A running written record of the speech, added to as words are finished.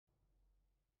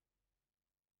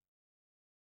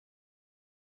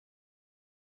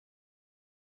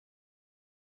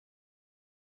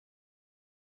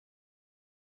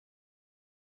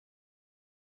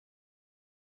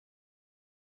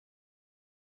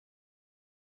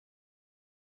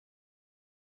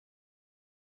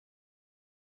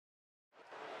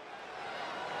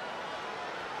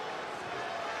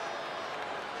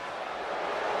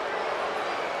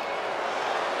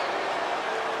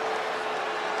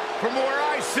From where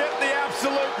I sit, the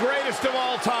absolute greatest of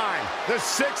all time, the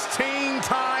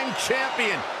 16-time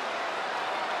champion.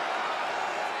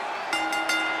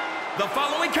 The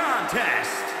following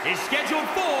contest is scheduled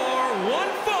for one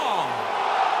fall.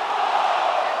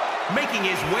 Making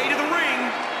his way to the ring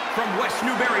from West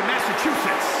Newbury,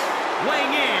 Massachusetts,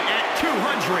 weighing in at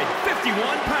 251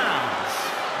 pounds,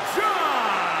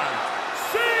 John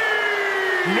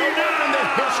Cena! No one in the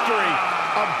history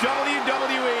of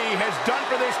WWE has done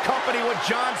for this company what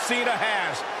John Cena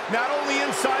has. Not only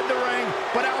inside the ring,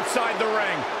 but outside the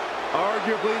ring.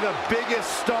 Arguably the biggest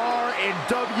star in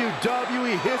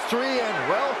WWE history, and,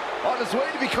 well, on his way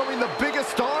to becoming the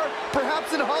biggest star,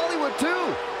 perhaps in Hollywood,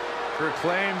 too.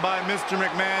 Proclaimed by Mr.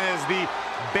 McMahon as the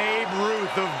Babe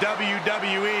Ruth of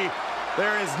WWE,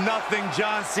 there is nothing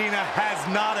John Cena has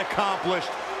not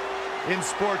accomplished in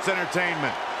sports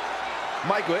entertainment.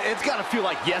 Michael, it's got to feel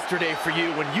like yesterday for you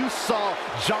when you saw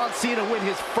John Cena win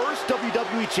his first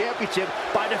WWE Championship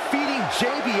by defeating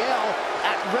JBL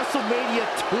at WrestleMania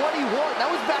 21. That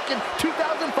was back in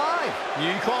 2005.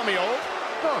 You call me old?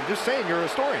 No, I'm just saying you're a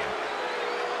historian.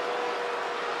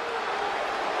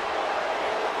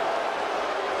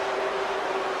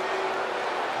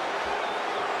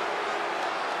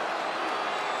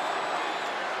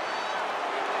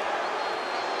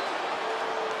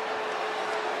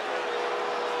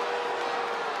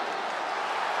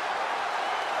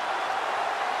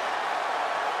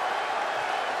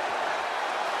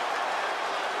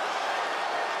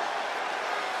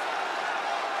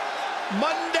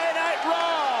 Monday Night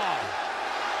Raw.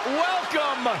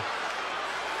 Welcome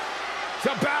to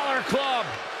Bálor Club.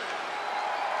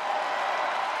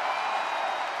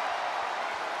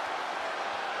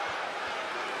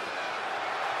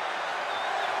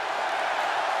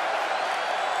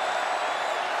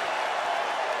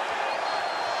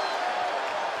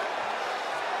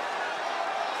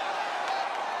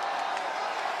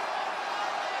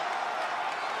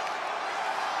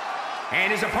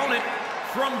 And his opponent,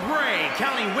 from Bray,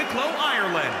 County Wicklow,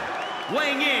 Ireland,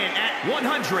 weighing in at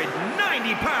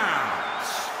 190 pounds,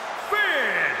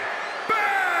 Finn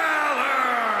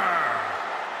Bálor!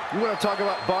 You want to talk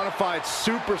about bona fide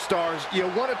superstars, you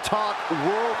want to talk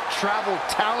world travel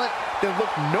talent, then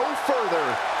look no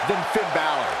further than Finn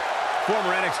Bálor.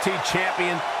 Former NXT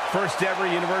champion, first ever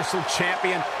Universal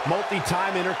champion,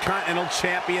 multi-time Intercontinental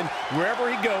champion. Wherever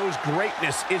he goes,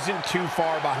 greatness isn't too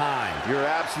far behind. You're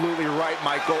absolutely right,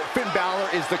 Michael. Finn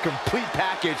Bálor is the complete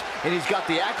package, and he's got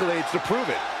the accolades to prove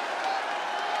it.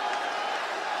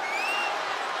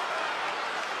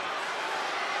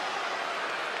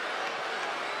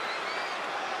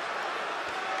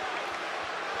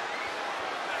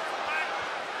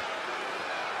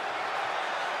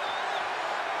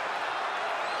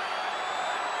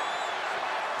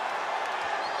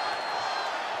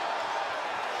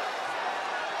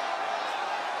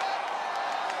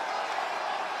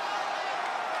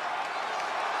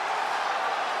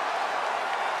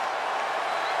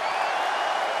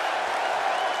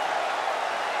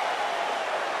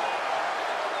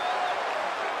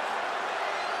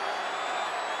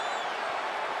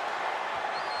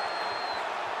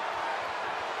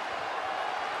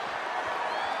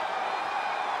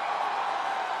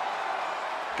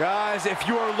 Guys, if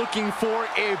you are looking for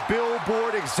a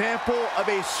billboard example of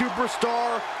a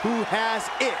superstar who has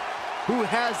it, who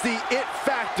has the it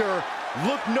factor,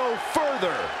 look no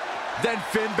further than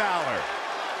Finn Bálor.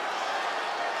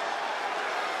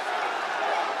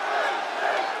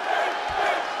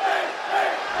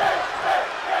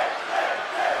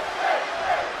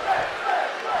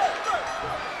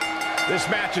 This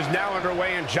match is now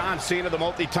underway, and John Cena, the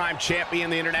multi-time champion,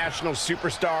 the international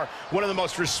superstar, one of the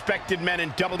most respected men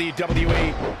in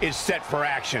WWE, is set for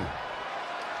action.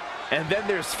 And then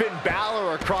there's Finn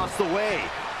Bálor across the way.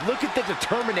 Look at the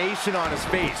determination on his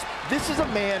face. This is a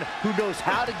man who knows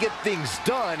how to get things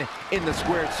done in the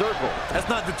squared circle. That's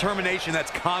not determination,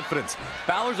 that's confidence.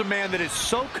 Balor's a man that is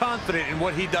so confident in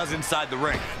what he does inside the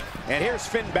ring. And here's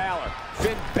Finn Bálor.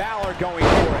 Finn Bálor going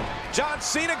for it. John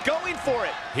Cena going for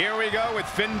it. Here we go with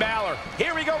Finn Bálor.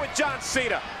 Here we go with John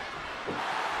Cena.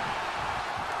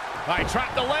 I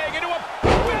trapped the leg into a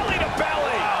belly to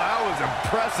belly. Wow, that was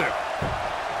impressive.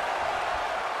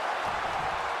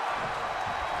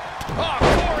 Oh,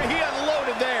 Corey, he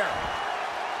unloaded there.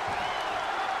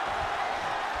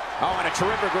 Oh, and a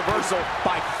terrific reversal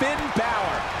by Finn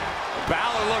Bálor.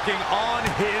 Balor looking on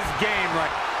his game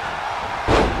right.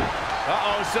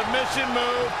 Uh-oh, submission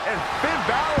move. And Finn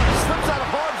Bálor slips out of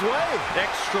harm's way.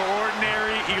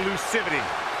 Extraordinary elusivity.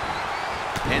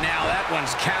 And now that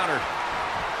one's countered.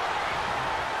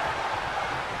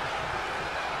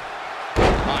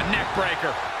 A neck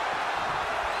breaker.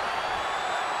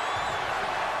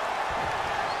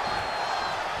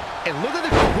 And look at the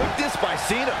quickness by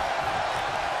Cena.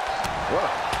 What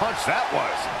a punch that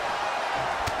was.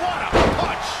 What a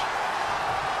punch.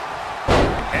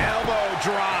 Elbow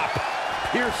drop.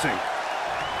 Piercing.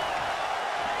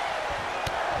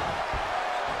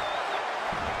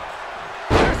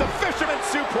 There's the fisherman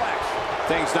suplex.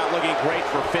 Things not looking great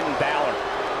for Finn Bálor.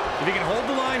 If he can hold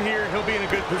the line here, he'll be in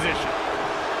a good position.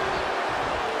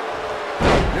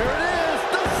 There it is,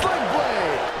 the sling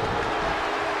blade.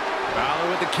 Bálor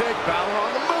with the kick, Bálor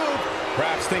on the move.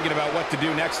 Perhaps thinking about what to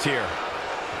do next here.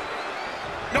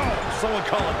 No, someone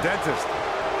call a dentist.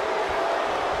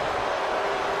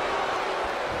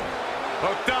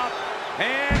 Hooked up,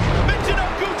 and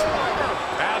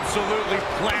absolutely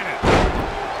planted.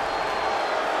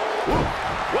 Ooh,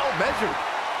 well measured.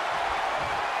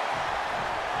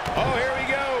 Oh, here we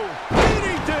go.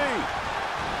 DDT.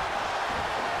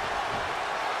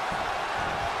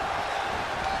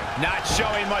 Not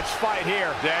showing much fight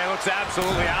here. Yeah, he looks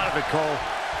absolutely out of it, Cole.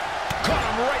 Caught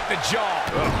him right in the jaw.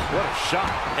 Ugh, what a shot.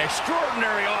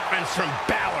 Extraordinary offense from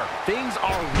Bálor. Things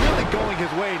are really going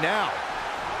his way now.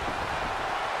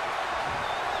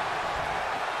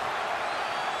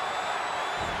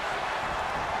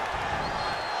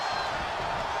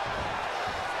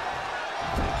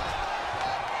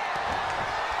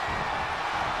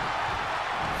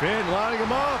 Finn lining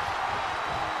him up.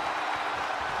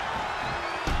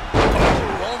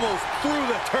 Oh, almost through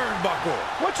the turnbuckle.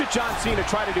 What should John Cena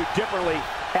try to do differently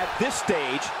at this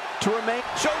stage to remain?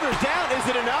 Shoulders down, is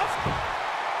it enough?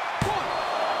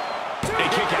 A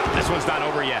kick out. This one's not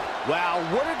over yet. Wow,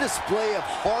 what a display of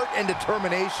heart and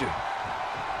determination.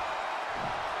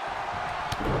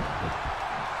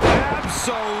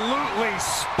 Absolutely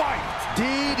spiked.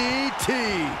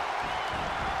 DDT.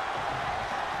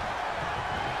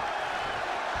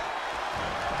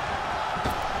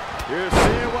 You're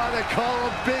seeing why they call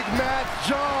him Big Matt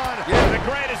John. Yeah, the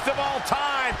greatest of all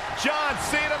time. John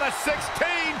Cena, the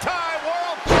 16-time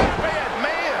world champion.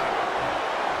 Man.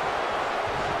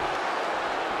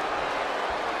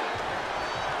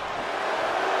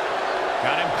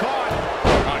 Got him caught.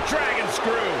 A dragon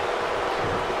screw.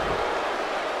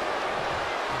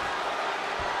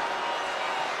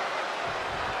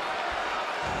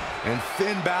 And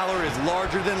Finn Bálor is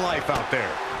larger than life out there.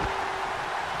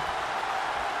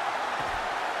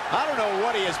 I don't know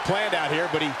what he has planned out here,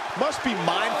 but he must be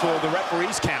mindful of the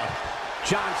referee's count.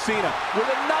 John Cena with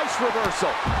a nice reversal.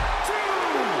 2,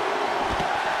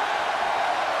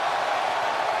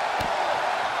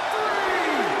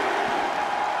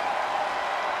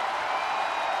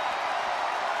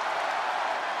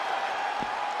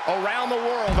 3. Around the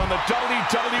world on the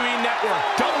WWE Network,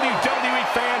 WWE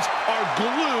fans are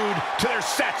glued to their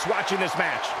sets watching this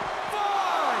match.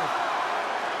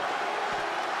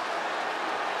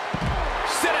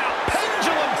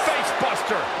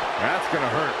 That's gonna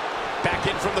hurt. Back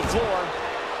in from the floor.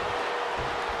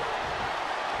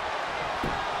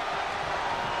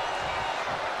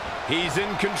 He's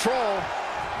in control.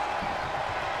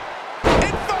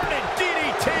 Inverted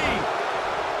DDT.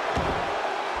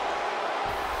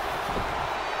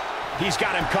 He's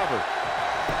got him covered.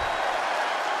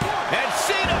 And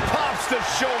Cena pops the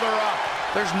shoulder up.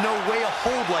 There's no way a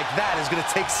hold like that is going to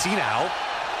take Cena out.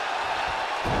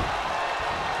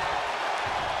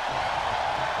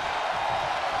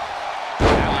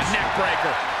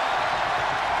 Breaker.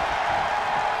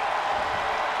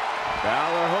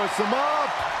 Bálor hoists him up.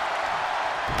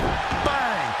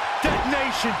 Bang!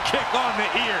 Detonation kick on the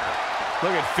ear.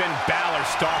 Look at Finn Bálor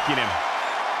stalking him.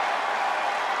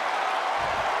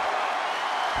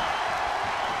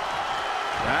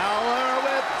 Bálor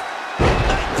with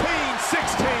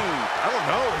 19-16. I don't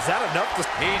know, is that enough to...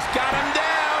 He's got him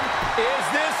down. Is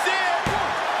this it?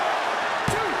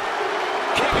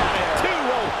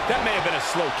 That may have been a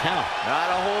slow count. Not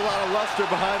a whole lot of luster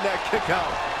behind that kick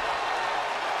out.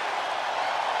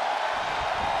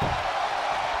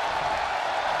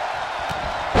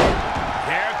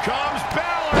 Here comes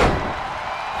Bálor.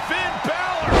 Finn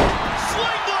Bálor.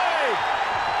 Sling blade.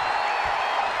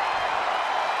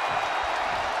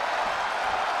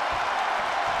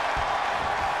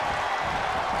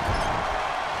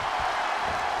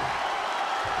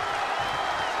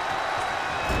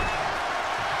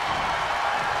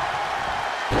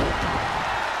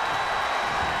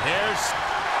 Here's...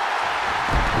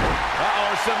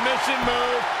 Uh-oh, submission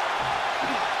move.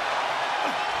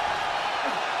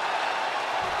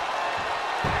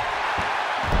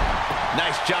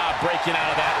 Nice job breaking out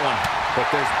of that one. But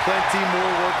there's plenty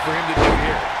more work for him to do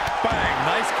here. Bang,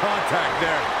 nice contact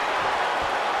there.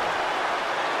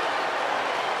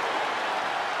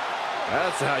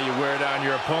 That's how you wear down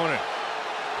your opponent.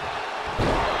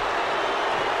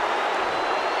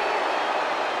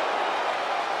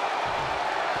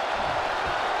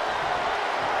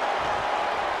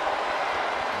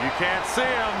 Can't see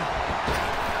him.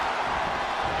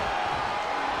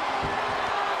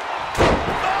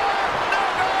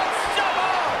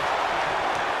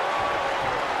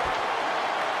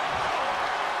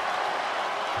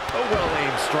 A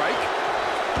well-aimed strike.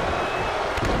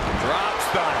 Drops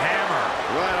the hammer.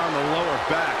 Right on the lower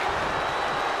back.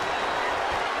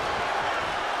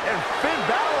 And Finn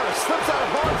Bálor slips out of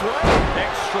harm's way.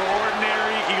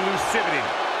 Extraordinary elusivity.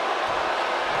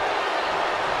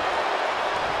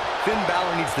 Finn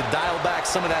Bálor needs to dial back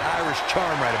some of that Irish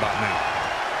charm right about now.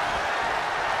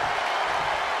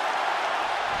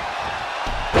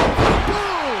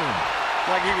 Boom!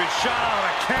 Like he was shot out of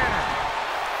a cannon.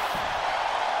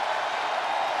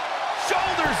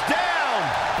 Shoulders down.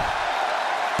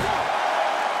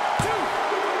 1,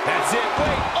 2. That's it.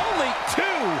 Wait, only 2.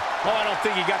 Oh, I don't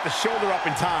think he got the shoulder up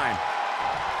in time.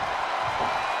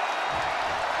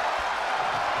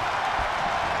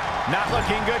 Not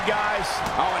looking good, guys.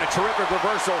 Oh, and a terrific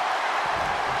reversal.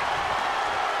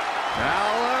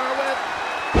 Bálor with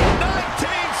 19-16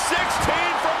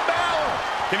 from Bálor.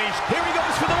 Here he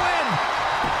goes for the win.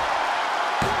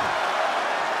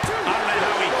 I don't know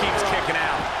how he keeps kicking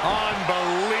out.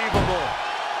 Unbelievable.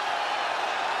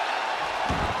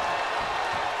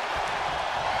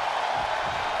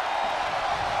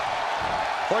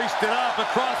 Hoisted up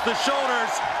across the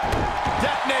shoulders.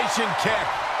 Detonation kick.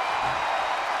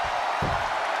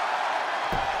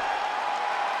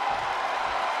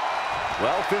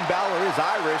 Well, Finn Bálor is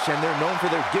Irish, and they're known for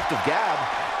their gift of gab.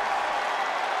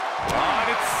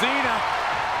 Oh, it's Cena.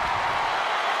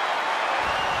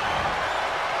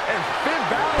 And Finn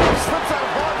Bálor slips out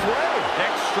of harm's way.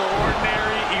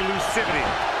 Extraordinary elusivity.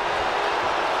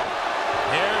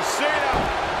 Here's Cena.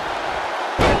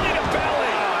 Belly to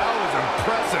belly. Oh, that was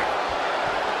impressive.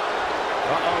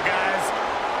 Uh-oh, guys.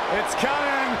 It's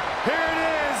coming. Here it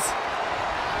is.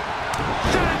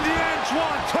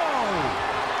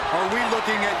 Are we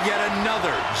looking at yet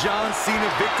another John Cena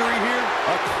victory here?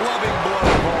 A clubbing blow.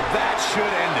 Well, that should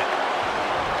end it.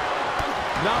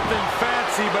 Nothing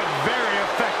fancy, but very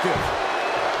effective.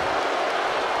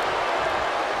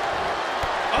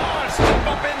 Oh, a step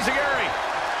up enziguri.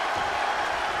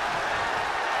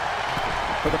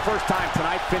 For the first time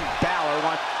tonight, Finn Bálor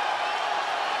wants...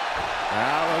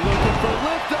 Bálor looking for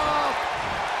liftoff.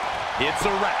 It's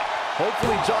a wrap.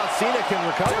 Hopefully John Cena can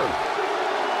recover.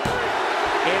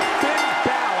 And Finn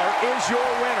Bálor is your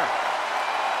winner.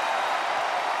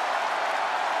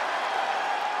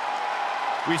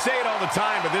 We say it all the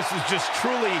time, but this is just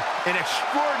truly an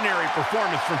extraordinary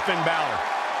performance from Finn Bálor.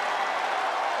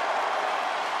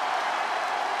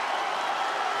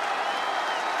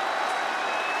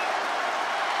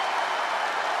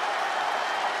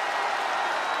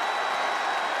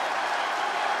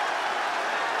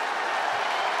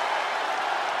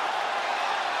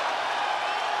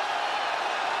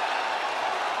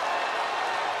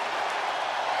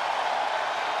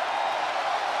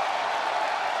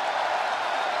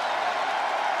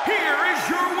 Here is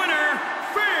your winner,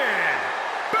 Finn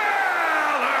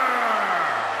Bálor!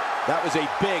 That was a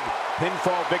big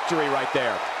pinfall victory right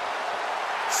there.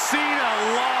 Cena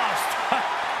lost.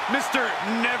 Mr.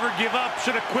 Never Give Up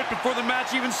should have quit before the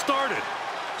match even started.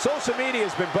 Social media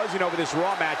has been buzzing over this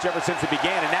Raw match ever since it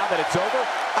began, and now that it's over,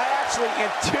 I actually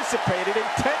anticipated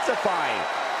intensifying.